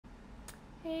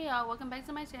Hey y'all, welcome back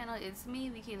to my channel. It's me,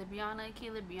 the Kayla Brianna,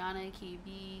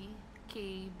 KB,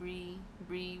 K, Bree,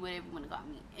 whatever you want to call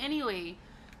me. Anyway,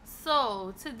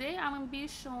 so today I'm going to be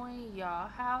showing y'all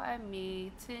how I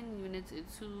made 10 units in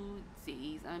 2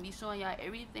 days. I'm going to be showing y'all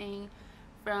everything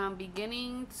from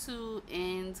beginning to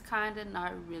end, kind of,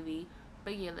 not really.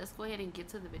 But yeah, let's go ahead and get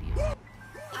to the video.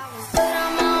 I was good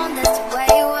on my own, that's the way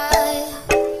it was.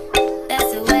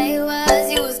 That's the way it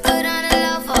was. You was good on the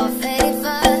low for a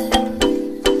favor.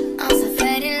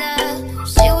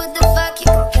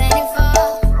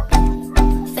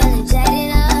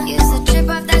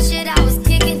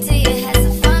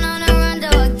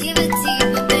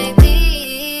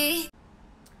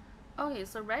 Okay,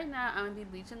 so right now I'm going to be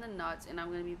bleaching the knots and I'm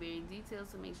going to be very detailed,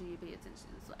 so make sure you pay attention.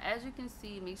 So as you can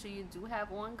see, make sure you do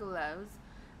have on gloves.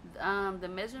 The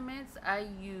measurements I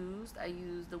used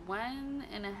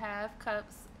 1.5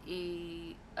 cups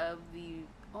of the,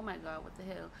 oh my god, what the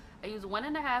hell. I used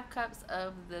 1.5 cups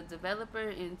of the developer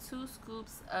and 2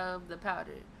 scoops of the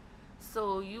powder.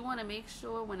 So you want to make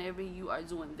sure whenever you are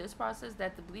doing this process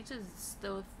that the bleach is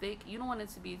still thick. You don't want it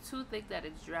to be too thick that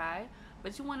it's dry,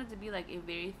 but you want it to be like a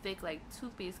very thick, like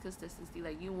toothpaste consistency.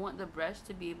 Like you want the brush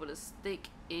to be able to stick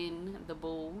in the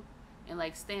bowl and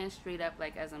like stand straight up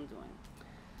like as I'm doing.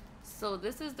 So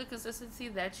this is the consistency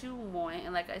that you want,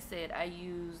 and like I said, I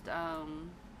used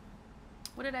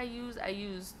what did I use? I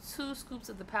used 2 scoops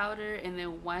of the powder and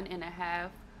then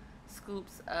 1.5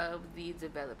 scoops of the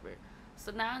developer.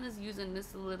 So now I'm just using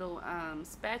this little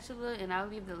spatula, and I'll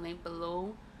leave the link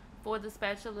below for the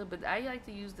spatula, but I like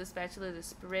to use the spatula to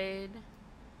spread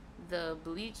the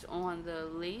bleach on the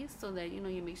lace so that you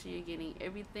make sure you're getting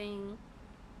everything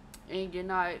and you're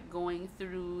not going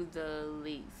through the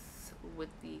lace with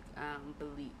the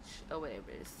bleach or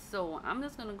whatever. So I'm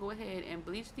just gonna go ahead and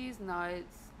bleach these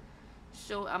knots.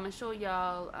 I'm gonna show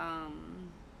y'all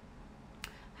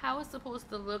how it's supposed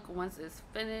to look once it's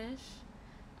finished.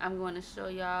 I'm going to show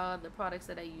y'all the products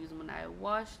that I used when I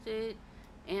washed it,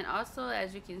 and also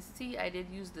as you can see I did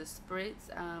use the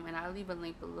spritz, and I'll leave a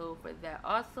link below for that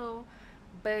also.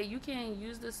 But you can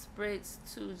use the spritz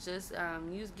to just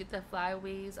get the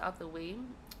flyaways out the way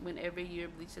whenever you're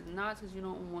bleaching the knots, because you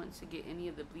don't want to get any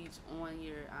of the bleach on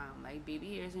your like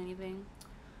baby hairs or anything.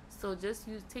 So just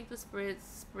take the spritz,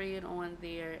 spray it on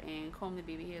there, and comb the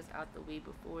baby hairs out the way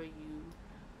before you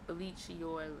bleach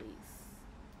your lace.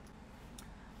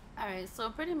 Alright, so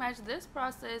pretty much this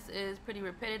process is pretty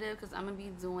repetitive because I'm going to be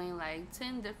doing like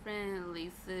 10 different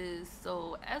laces.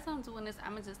 So as I'm doing this,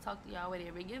 I'm going to just talk to y'all,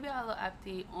 whatever, give y'all a little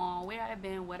update on where I've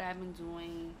been, what I've been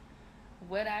doing,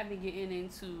 what I've been getting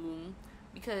into,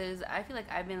 because I feel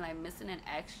like I've been like missing in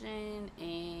action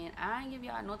and I ain't give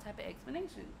y'all no type of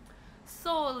explanation.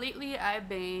 So lately I've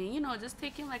been, just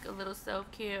taking like a little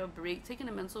self-care break, taking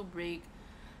a mental break.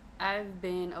 I've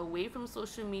been away from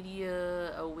social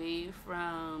media, away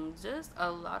from just a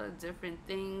lot of different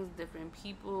things, different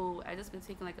people. I just been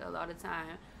taking like a lot of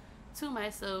time to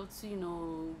myself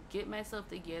to, get myself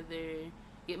together,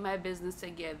 get my business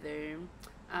together.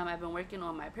 I've been working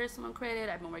on my personal credit.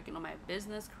 I've been working on my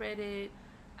business credit.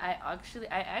 I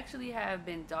actually have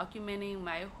been documenting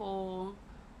my whole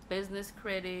business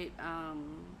credit,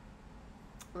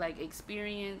 like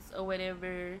experience or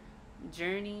whatever,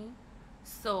 journey.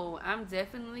 So I'm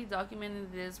definitely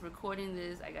documenting this, recording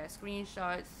this. I got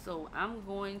screenshots, so I'm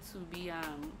going to be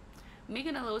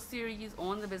making a little series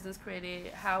on the business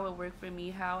credit, how it worked for me,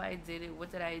 how I did it,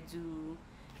 what did I do,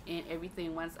 and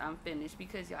everything once I'm finished.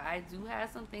 Because y'all, I do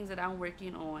have some things that I'm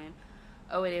working on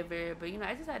or whatever, but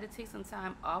I just had to take some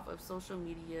time off of social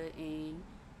media and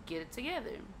get it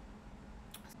together.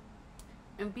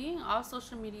 And being off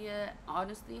social media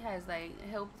honestly has like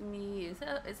helped me. It's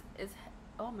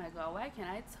oh my god, why can't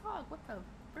I talk? What the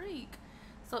freak?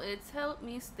 So it's helped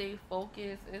me stay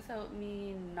focused. It's helped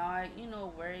me not,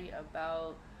 worry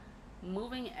about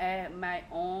moving at my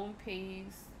own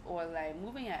pace or like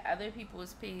moving at other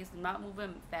people's pace, not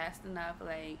moving fast enough.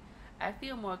 Like I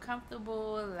feel more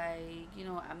comfortable, like,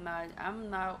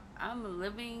 I'm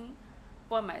living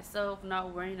for myself,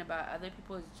 not worrying about other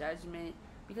people's judgment,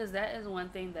 because that is one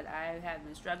thing that I have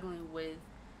been struggling with,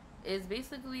 is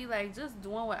basically like just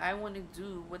doing what I want to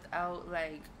do without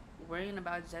like worrying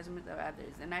about judgment of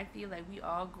others. And I feel like we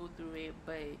all go through it,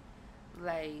 but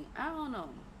like I don't know,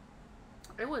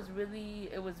 it was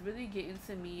really getting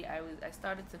to me. I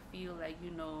started to feel like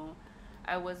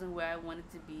I wasn't where I wanted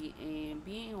to be, and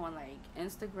being on like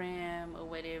Instagram or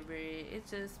whatever, it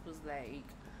just was like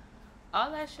all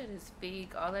that shit is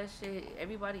fake. All that shit,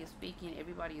 everybody is faking,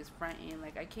 everybody is fronting.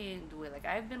 Like I can't do it. Like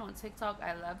I've been on TikTok.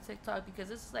 I love TikTok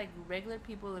because it's like regular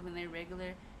people living their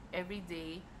regular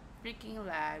everyday freaking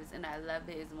lives, and I love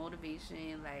it. It's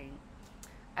motivation. Like,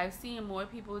 I've seen more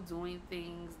people doing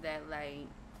things that, like,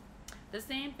 the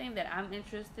same thing that I'm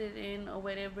interested in or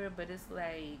whatever, but it's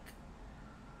like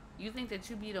you think that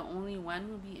you be the only one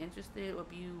who be interested or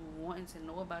be wanting to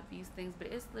know about these things, but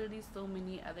it's literally so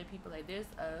many other people. Like, there's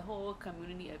a whole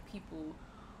community of people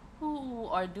who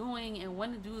are doing and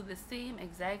want to do the same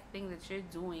exact thing that you're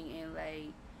doing, and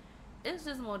like, it's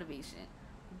just motivation.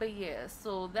 But yeah,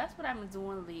 so that's what I've been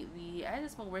doing lately. I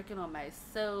just been working on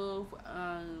myself,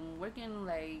 working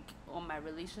like on my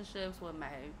relationships with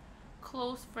my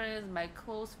close friends, my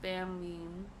close family,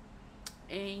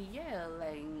 and yeah,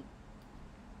 like,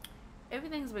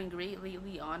 everything's been great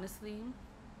lately, honestly.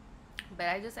 But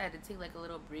I just had to take like a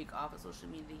little break off of social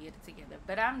media to get it together.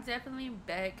 But I'm definitely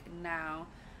back now,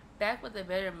 back with a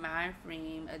better mind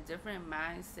frame, a different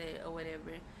mindset or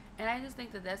whatever. And I just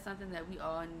think that that's something that we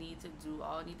all need to do.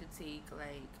 All need to take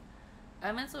like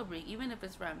a mental break, even if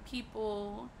it's from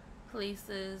people,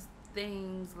 places,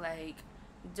 things. Like,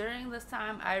 during this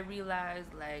time, I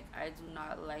realized like I do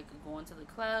not like going to the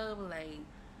club. Like,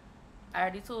 I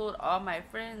already told all my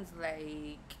friends,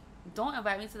 like, don't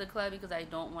invite me to the club because I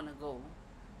don't want to go.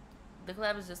 The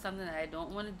club is just something that I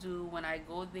don't want to do. When I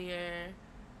go there,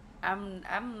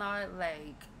 I'm not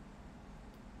like,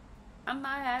 I'm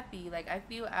not happy. Like, I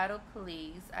feel out of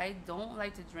place. I don't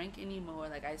like to drink anymore.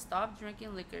 Like, I stopped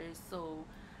drinking liquor, so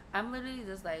I'm literally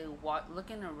just like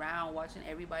looking around, watching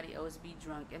everybody else be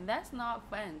drunk, and that's not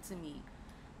fun to me.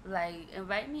 Like,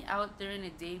 invite me out during the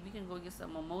day. We can go get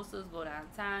some mimosas, go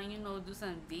downtown, do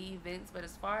some day events. But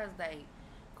as far as like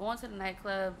going to the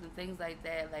nightclubs and things like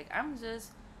that, like, I'm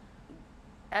just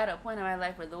at a point in my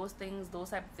life where those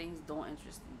type of things don't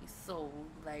interest me. So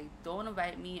like, don't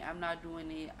invite me. I'm not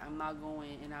doing it. I'm not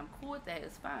going, and I'm cool with that.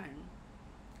 It's fine.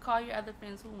 Call your other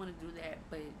friends who want to do that,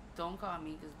 but don't call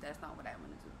me because that's not what I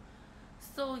want to do.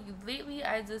 So lately,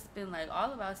 I just been like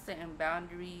all about setting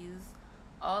boundaries,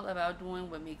 all about doing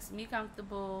what makes me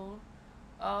comfortable,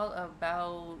 all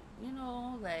about,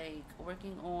 like,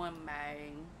 working on my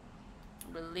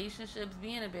relationships,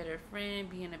 being a better friend,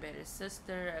 being a better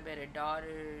sister, a better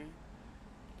daughter,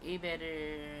 a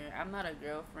better, I'm not a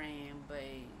girlfriend, but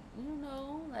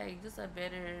like, just a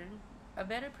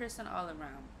better person all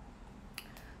around.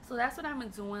 So that's what I've been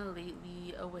doing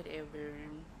lately or whatever.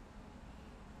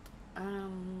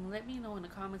 Let me know in the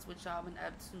comments what y'all been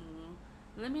up to.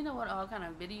 Let me know what all kind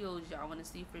of videos y'all want to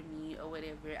see from me or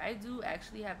whatever. I do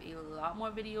actually have a lot more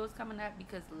videos coming up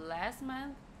because last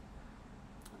month,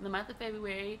 the month of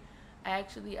February, I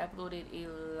actually uploaded a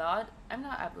lot. I'm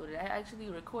not uploaded. I actually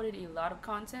recorded a lot of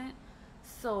content.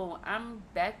 So I'm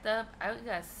backed up. I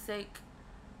got sick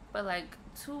for like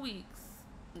 2 weeks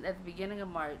at the beginning of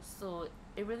March. So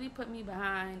it really put me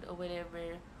behind or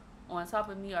whatever. On top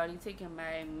of me already taking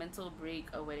my mental break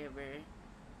or whatever,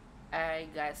 I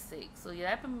got sick. So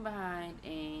yeah, that put me behind,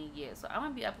 and yeah, so I'm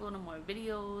gonna be uploading more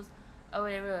videos or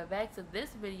whatever. But back to this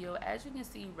video, as you can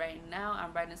see right now,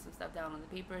 I'm writing some stuff down on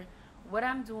the paper. What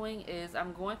I'm doing is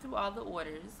I'm going through all the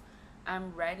orders.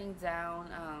 I'm writing down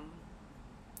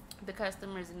the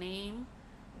customer's name,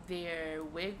 their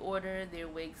wig order, their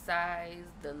wig size,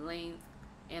 the length,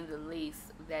 and the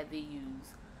lace that they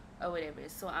use or whatever.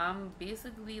 So I'm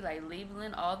basically like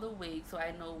labeling all the wigs so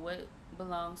I know what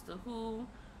belongs to who,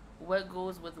 what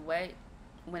goes with what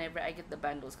whenever I get the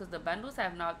bundles, because the bundles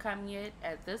have not come yet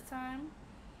at this time.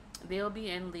 They'll be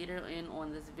in later in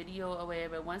on this video or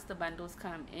whatever. Once the bundles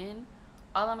come in,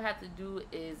 all I'm gonna have to do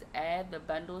is add the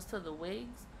bundles to the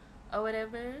wigs or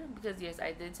whatever, because yes,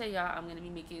 I did tell y'all I'm gonna be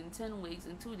making 10 wigs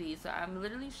in 2 days. So I'm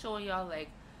literally showing y'all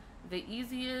like the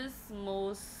easiest,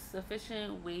 most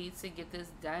sufficient way to get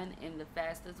this done in the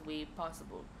fastest way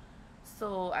possible.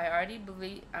 So I already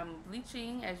I'm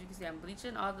bleaching, as you can see, I'm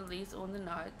bleaching all the lace on the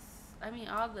knots. I mean,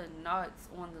 all the knots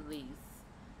on the lace.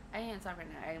 I can't talk right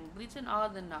now. I'm bleaching all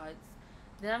the knots.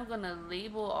 Then I'm gonna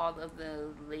label all of the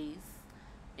lace,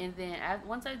 and then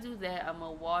once I do that, I'm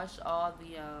gonna wash all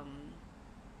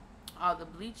the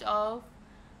bleach off.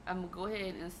 I'm gonna go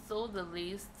ahead and sew the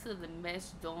lace to the mesh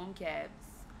dome caps,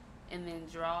 and then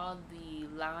draw the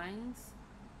lines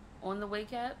on the wig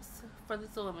caps for the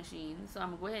sewing machine. So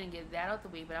I'm gonna go ahead and get that out the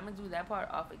way, but I'm gonna do that part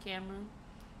off of camera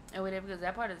and whatever, because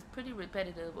that part is pretty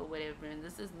repetitive or whatever, and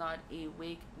this is not a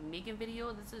wig making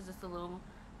video. This is just a little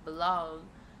vlog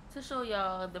to show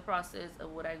y'all the process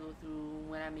of what I go through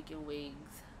when I'm making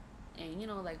wigs,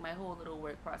 and like my whole little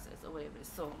work process or whatever.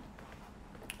 So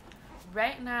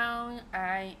right now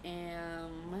I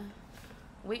am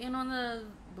waiting on the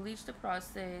bleach to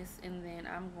process, and then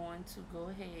I'm going to go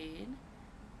ahead,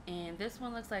 and this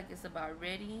one looks like it's about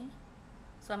ready,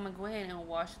 so I'm gonna go ahead and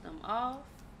wash them off.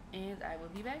 and I will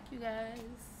be back, you guys.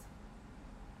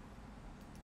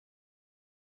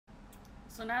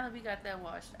 So now that we got that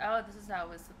washed out, this is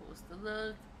how it's supposed to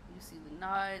look. You see the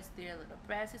knots, they're a little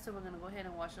brassy, so we're gonna go ahead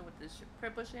and wash it with this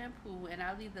purple shampoo. And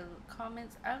I'll leave the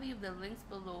links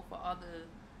below for all the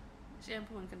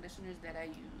shampoo and conditioners that I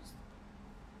used.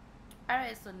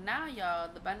 Alright, so now y'all,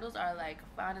 the bundles are like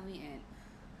finally in.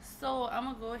 So I'm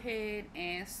gonna go ahead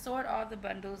and sort all the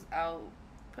bundles out,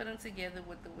 put them together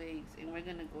with the wigs, and we're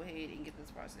gonna go ahead and get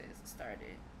this process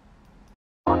started.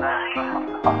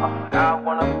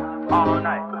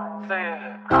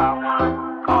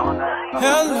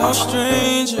 Hello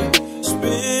stranger, it's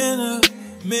been a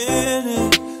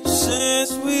minute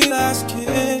since we last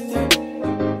kicked it.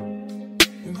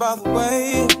 And by the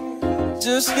way,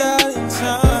 just got in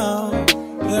town,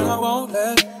 and I won't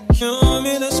let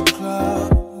cumulus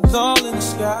clouds all in the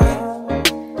sky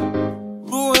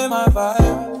ruin my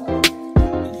vibe.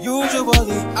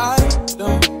 Usually I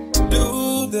don't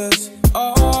do this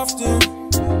often,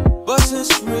 but since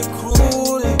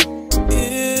recruiting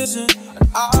isn't an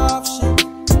option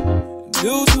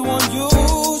due to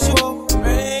unusual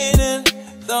rain and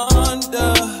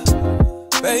thunder,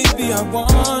 baby I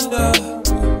wonder,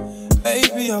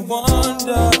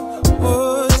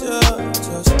 would you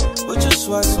just put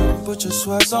your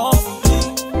sweats on for me?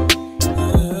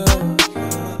 Yeah.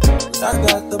 I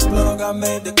got the plug, I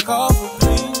made the call for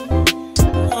me.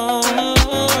 I'm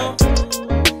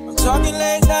talking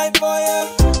late night for you.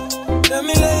 Let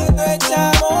me lay a great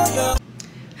time on you.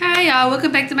 Hi y'all,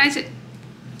 welcome back to my channel.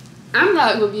 I'm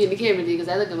not gonna be in the camera because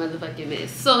I look a motherfucking mess.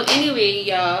 So anyway,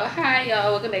 y'all, hi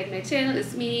y'all, welcome back to my channel.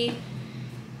 It's me,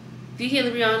 B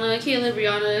Kayla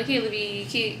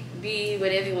B,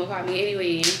 whatever you wanna call me.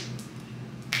 Anyway,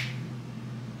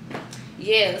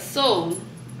 yeah. So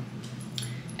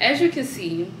as you can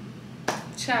see,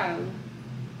 child.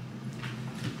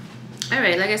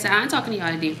 Alright, like I said, I ain't talking to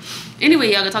y'all today.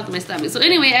 Anyway, y'all gonna talk to my stomach. So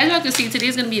anyway, as y'all can see,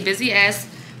 today's gonna be a busy ass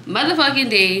motherfucking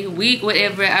day, week,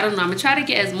 whatever. I don't know. I'm gonna try to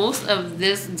get as most of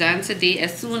this done today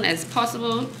as soon as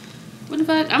possible. What the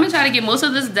fuck? I'm gonna try to get most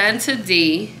of this done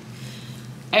today.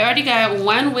 I already got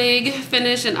one wig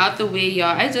finished and out the way,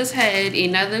 y'all. I just had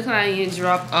another client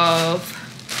drop off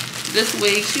this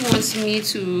wig. She wants me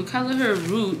to color her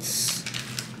roots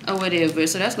or whatever.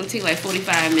 So that's gonna take like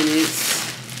 45 minutes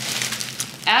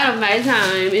out of my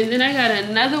time. And then I got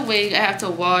another wig I have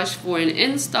to wash for an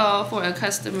install for a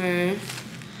customer.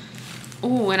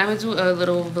 Oh, and I'm gonna do a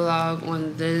little vlog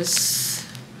on this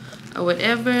or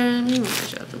whatever. Let me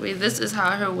wash out the way. This is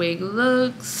how her wig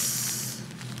looks.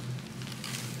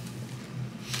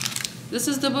 This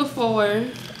is the before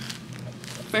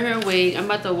for her wig. I'm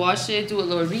about to wash it, do a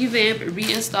little revamp,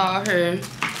 reinstall her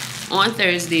on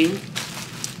Thursday.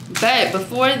 But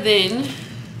before then,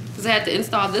 because I had to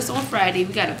install this on Friday,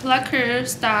 we gotta pluck her,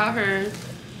 style her,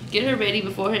 get her ready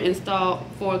before her install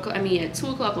at 2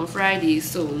 o'clock on Friday.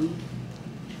 So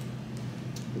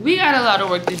we got a lot of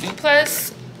work to do.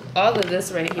 Plus all of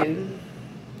this right here.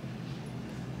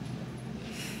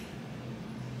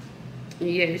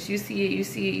 Yes, you see it, you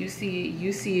see it, you see it,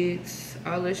 you see it,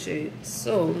 all this shit.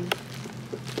 So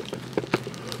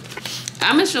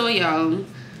I'm gonna show y'all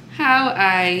how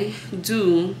I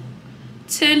do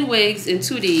 10 wigs in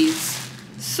 2 days.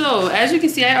 So as you can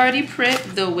see, I already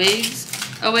prepped the wigs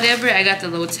or whatever. I got the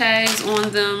little tags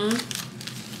on them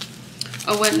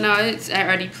or whatnot. I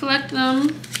already plucked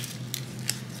them.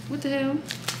 What the hell?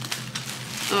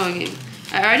 Oh, okay.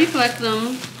 I already plucked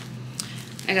them.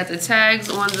 I got the tags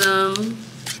on them.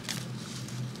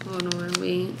 Hold on,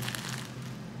 wait.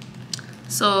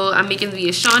 So I'm making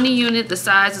the Shawnee unit. The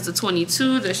size is a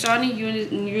 22. The Shawnee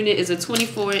unit is a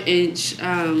 24-inch.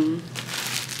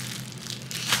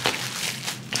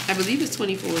 I believe it's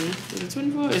 24. Is it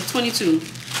 24? It's 22.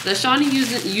 The Shawnee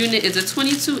unit is a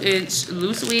 22-inch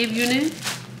loose wave unit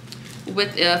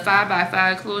with a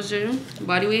 5x5 closure,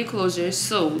 body wave closure.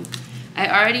 So I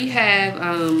already have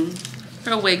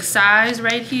her wig size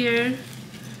right here.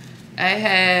 I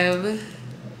have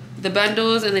the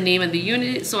bundles and the name of the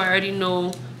unit, so I already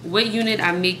know what unit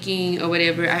I'm making or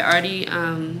whatever. I already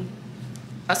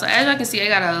so as y'all can see, I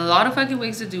got a lot of fucking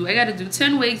wigs to do. I gotta do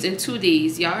 10 wigs in 2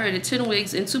 days. Y'all heard it, 10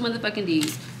 wigs in 2 motherfucking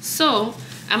days. So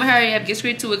I'm gonna hurry up, get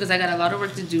straight to it, because I got a lot of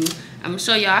work to do. I'm gonna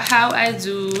show y'all how I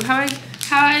do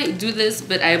this,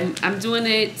 but I'm doing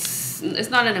it. It's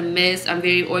not in a mess. I'm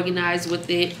very organized with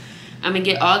it. I'm gonna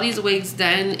get all these wigs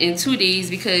done in 2 days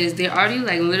because they're already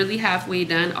like literally halfway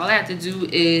done. All I have to do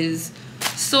is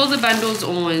sew the bundles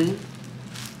on,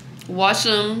 wash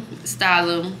them, style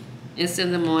them, and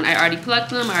send them on. I already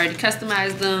plucked them, I already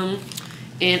customized them,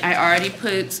 and I already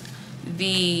put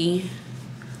the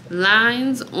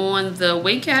lines on the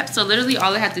wig cap. So literally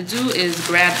all I have to do is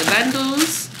grab the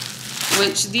bundles,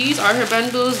 which these are her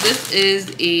bundles. This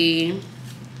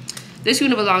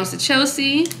unit belongs to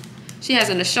Chelsea. She has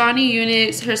an Ashani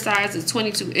unit. Her size is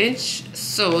 22 inch.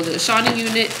 So the Ashani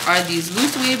unit are these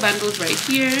loose wave bundles right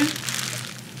here.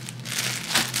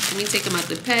 Let me take them out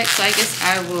the pack. So I guess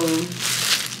I will.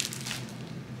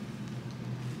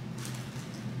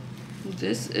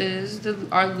 This is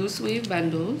our loose wave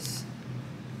bundles.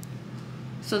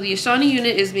 So the Ashani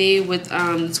unit is made with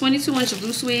 22 inch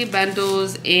loose wave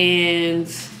bundles and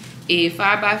a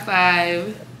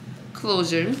 5x5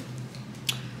 closure.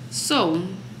 So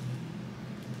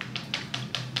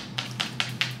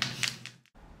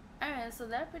so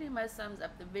that pretty much sums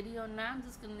up the video. Now I'm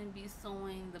just going to be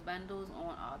sewing the bundles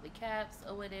on all the caps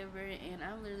or whatever, and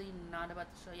I'm literally not about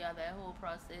to show y'all that whole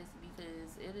process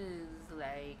because it is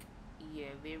like, yeah,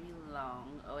 very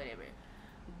long or whatever.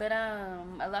 But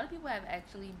a lot of people have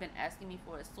actually been asking me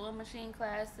for sewing machine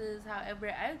classes. However,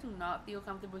 I do not feel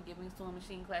comfortable giving sewing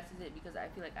machine classes yet because I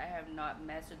feel like I have not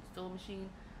mastered the sewing machine.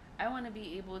 I want to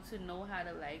be able to know how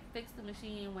to like fix the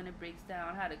machine when it breaks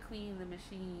down, how to clean the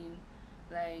machine.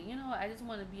 Like, you know, I just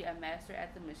want to be a master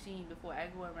at the machine before I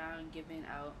go around giving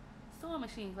out sewing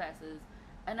machine classes.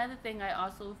 Another thing, I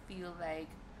also feel like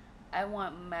I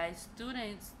want my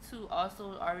students to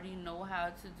also already know how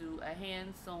to do a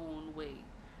hand sewn wig,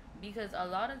 because a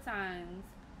lot of times,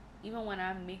 even when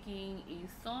I'm making a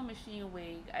sewing machine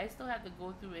wig, I still have to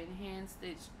go through and hand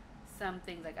stitch some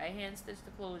things. Like I hand stitch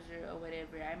the closure or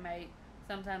whatever.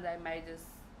 Sometimes I might just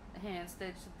hand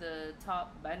stitch the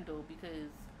top bundle because,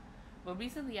 well,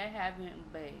 recently I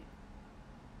haven't, but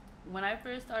when I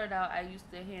first started out, I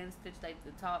used to hand stitch like the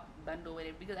top bundle with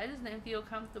it because I just didn't feel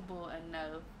comfortable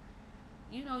enough,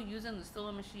 you know, using the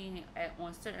sewing machine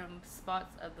on certain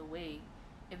spots of the wig,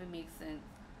 if it makes sense.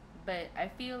 But I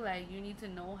feel like you need to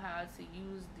know how to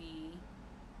use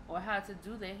how to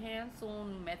do the hand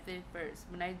sewn method first.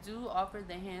 When I do offer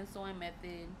the hand sewing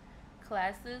method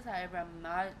classes, however, I'm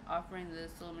not offering the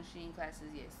sewing machine classes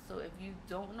yet. So if you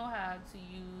don't know how to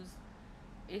use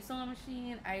a sewing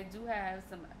machine, I do have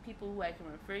some people who I can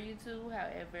refer you to.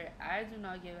 However, I do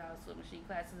not give out sewing machine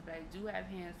classes, but I do have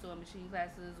hand sewing machine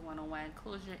classes, one-on-one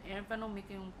closure and funnel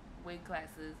making wig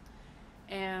classes,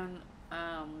 and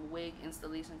wig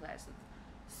installation classes.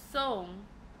 So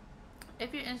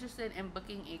if you're interested in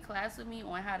booking a class with me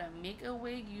on how to make a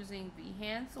wig using the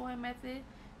hand sewing method,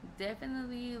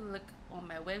 definitely look on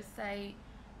my website.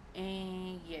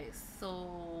 And yes,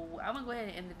 so I'm gonna go ahead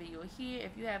and end the video here.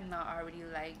 If you have not already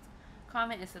liked,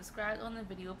 comment, and subscribed on the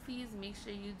video, please make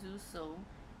sure you do so,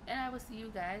 and I will see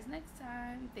you guys next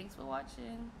time. Thanks for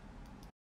watching.